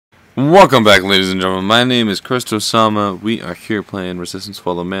Welcome back, ladies and gentlemen. My name is Christosama. We are here playing Resistance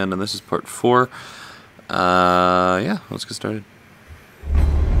Follow Man, and this is part 4. Yeah, let's get started.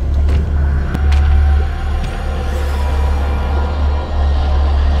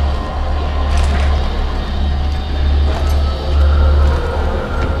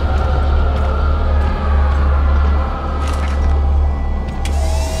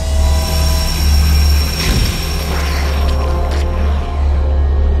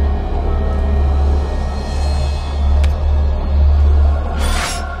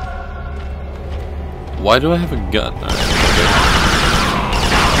 Why do I have a gun? Right,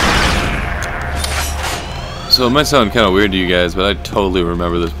 okay. So it might sound kind of weird to you guys, but I totally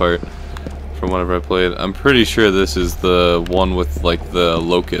remember this part from whenever I played. I'm pretty sure this is the one with like the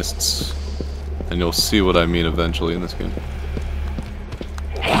locusts, and you'll see what I mean eventually in this game.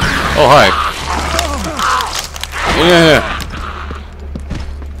 Oh, hi. Yeah.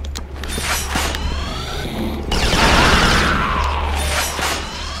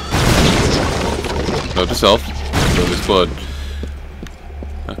 Note to self, don't explode.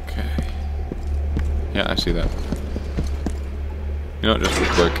 Okay. Yeah, I see that. You know what, just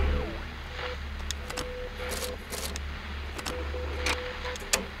real quick.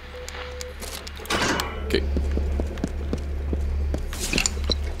 Okay.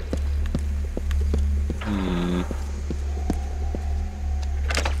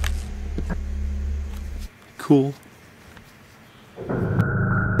 Cool.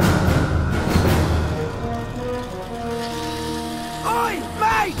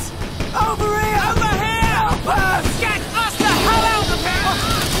 Over here! Over here! Help us! Get us the hell out of here!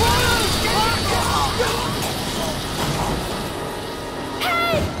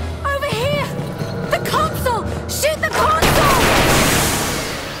 Hey! Over here! The console! Shoot the console!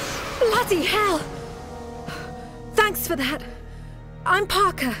 Bloody hell! Thanks for that. I'm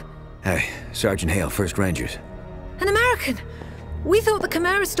Parker. Hey, Sergeant Hale, 1st Rangers. An American. We thought the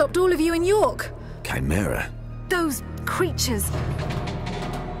Chimera stopped all of you in York. Chimera? Those creatures.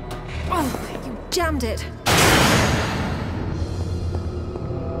 Oh, you jammed it.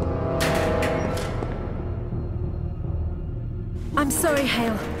 I'm sorry,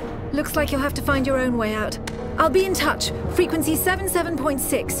 Hale. Looks like you'll have to find your own way out. I'll be in touch. Frequency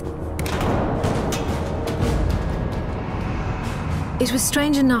 77.6. It was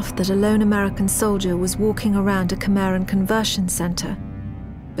strange enough that a lone American soldier was walking around a Chimeran conversion center.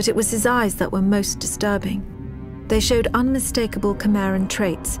 But it was his eyes that were most disturbing. They showed unmistakable Chimeran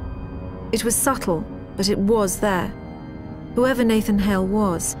traits. It was subtle, but it was there. Whoever Nathan Hale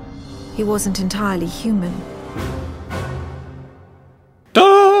was, he wasn't entirely human.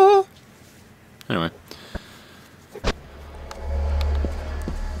 Duh! Anyway.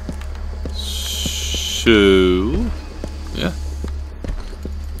 So... yeah.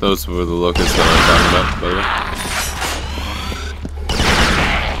 Those were the locusts that I was talking about, by the way.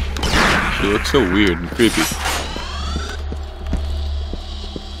 She looks so weird and creepy.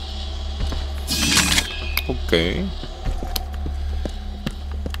 Okay.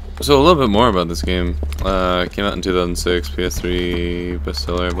 So a little bit more about this game. It came out in 2006, PS3,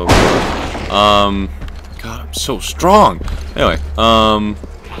 bestseller, blah blah blah. God, I'm so strong. Anyway,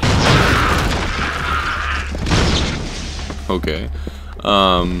 okay.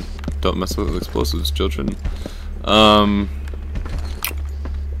 Don't mess with explosives, children.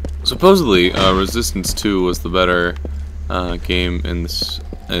 Supposedly, Resistance 2 was the better game in this.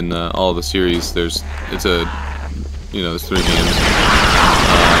 In all the series, there's 3 games.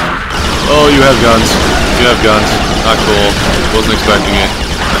 Oh, you have guns. You have guns. Not cool. Wasn't expecting it.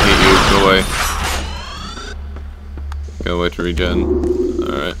 I hate you. Go away. Go away to regen.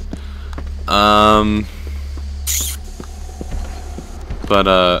 Alright. But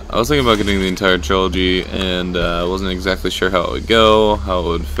I was thinking about getting the entire trilogy, and I wasn't exactly sure how it would go, how it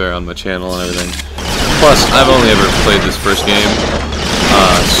would fare on my channel and everything. Plus, I've only ever played this first game.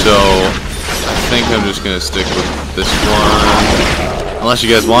 So I think I'm just gonna stick with this one. Unless you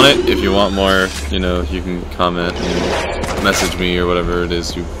guys want it. If you want more, you know, you can comment and message me or whatever it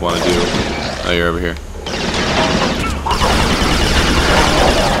is you want to do. Oh, you're over here.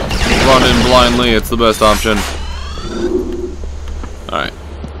 Run in blindly, it's the best option. Alright.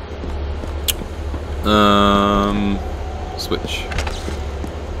 Switch.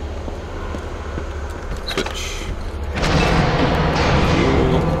 Switch.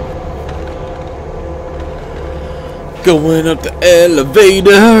 Going up the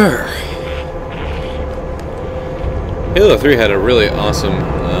elevator. Halo 3 had a really awesome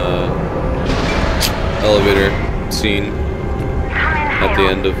elevator scene at the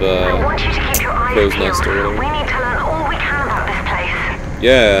end of Crow's Nest or whatever. We need to learn all we can about this place.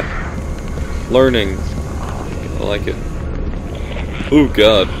 Yeah. Learning. I like it. Oh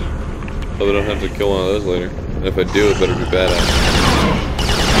god. Hope I don't have to kill one of those later. And if I do, it better be badass.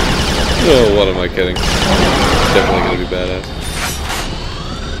 Oh, what am I kidding? Definitely gonna be badass.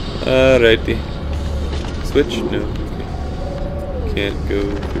 Alrighty. Switch? No. Okay. Can't go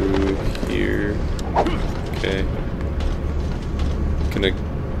through here. Okay. Can I...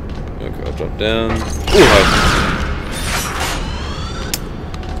 Okay, I'll drop down. Ooh, hi.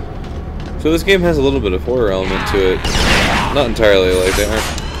 So this game has a little bit of horror element to it. Not entirely, like they aren't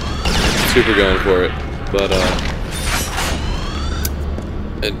super going for it, but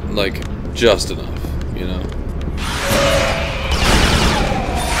it, like, just enough, you know?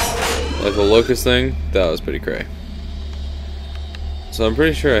 Like the locust thing, that was pretty cray. So I'm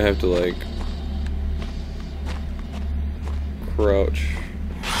pretty sure I have to, like, crouch.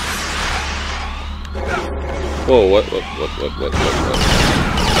 Whoa, what?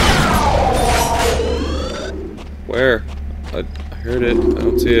 Where? I heard it. I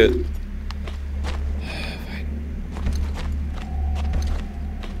don't see it.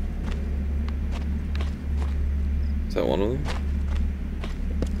 Is that one of them?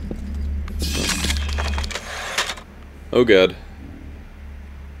 Oh god.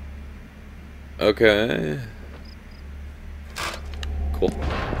 Okay. Cool.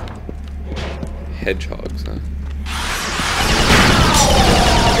 Hedgehogs, huh?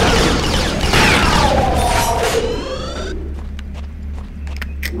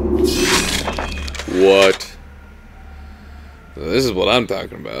 What? This is what I'm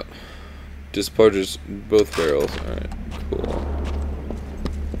talking about. Discharges both barrels. Alright, cool.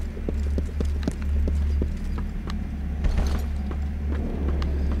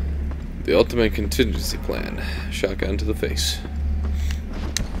 The ultimate contingency plan. Shotgun to the face.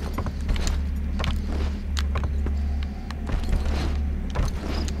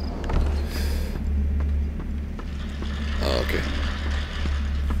 Oh, okay.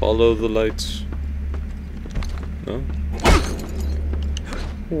 Follow the lights. No?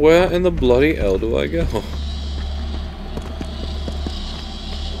 Where in the bloody hell do I go?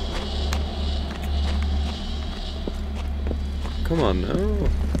 Come on now.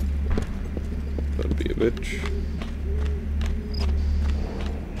 Don't be a bitch.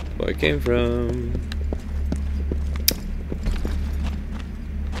 That's where I came from.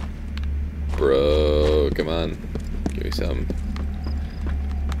 Bro, come on. Give me some.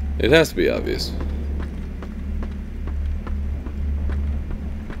 It has to be obvious.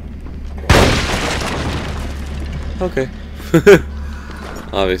 Okay.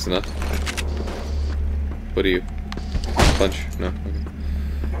 Obvious enough. What do you? Punch? No. Okay.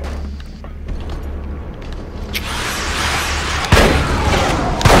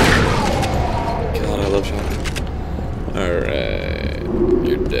 God, I love shotgun. Alright.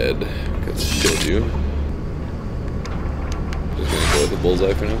 You're dead. Because I killed you. Just gonna go with the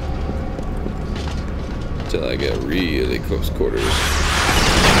bullseye for now. Until I get really close quarters.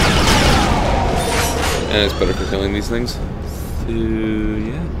 And it's better for killing these things. So,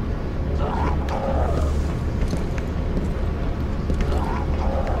 yeah.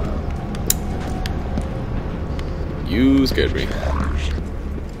 You scared me.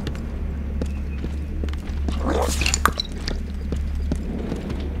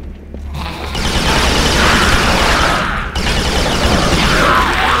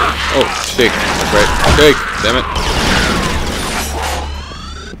 Oh, shake. That's right. Shake. Damn it.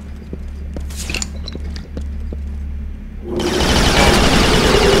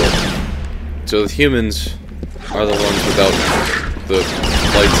 So the humans are the ones without the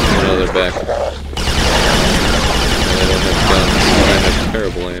lights coming out of their back. And they don't have guns, and I have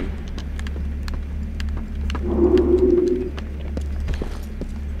terrible aim.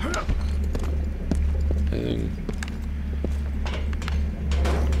 Anything?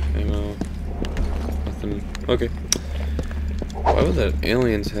 Ammo? Nothing? Okay. Why would that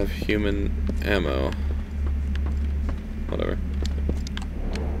aliens have human ammo? Whatever.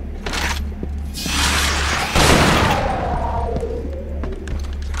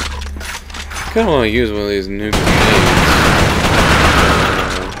 I kind of want to use one of these nuke grenades.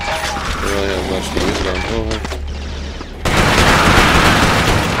 I don't really have much to use it on. Oh, hi.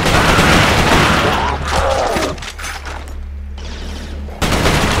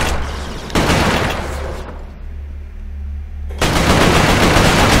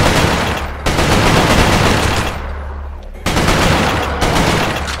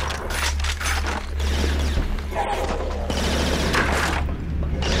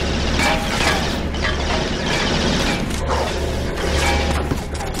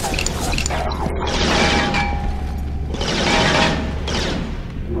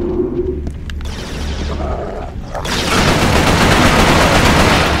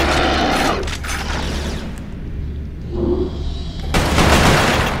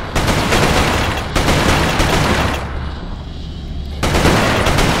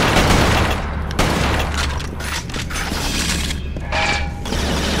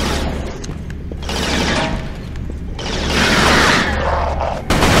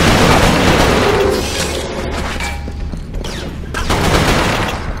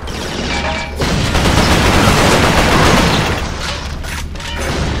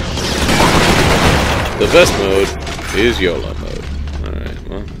 best mode is YOLO mode. Alright,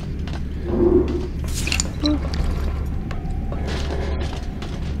 well.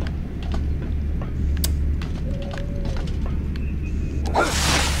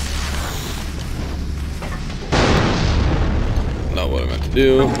 Not what I meant to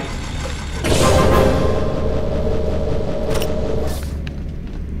do.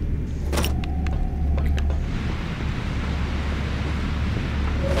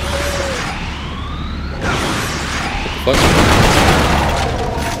 Fuck.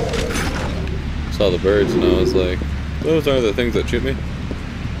 Saw the birds and I was like, those are the things that shoot me.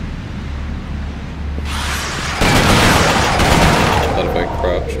 Thought if I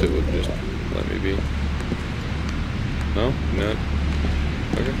crouched it would just let me be. No? Not?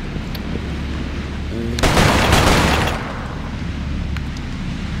 Okay.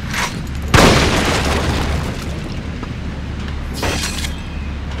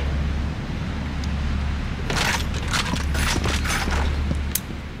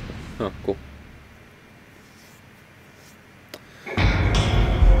 Oh, cool.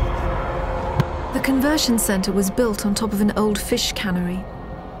 The conversion center was built on top of an old fish cannery.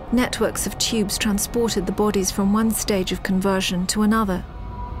 Networks of tubes transported the bodies from one stage of conversion to another.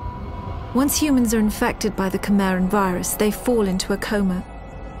 Once humans are infected by the Chimeran virus, they fall into a coma.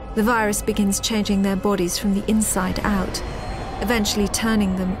 The virus begins changing their bodies from the inside out, eventually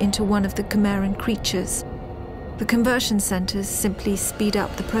turning them into one of the Chimeran creatures. The conversion centers simply speed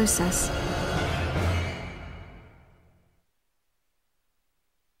up the process.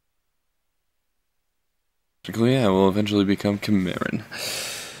 Yeah, we'll eventually become Chimeran.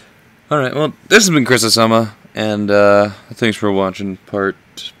 Alright, well, this has been christosama, and thanks for watching part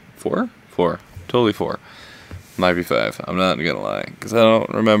 4? 4. Totally 4. Might be 5. I'm not gonna lie, because I don't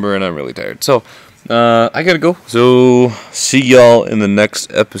remember and I'm really tired. So, I gotta go. So, see y'all in the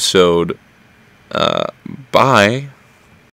next episode. Bye.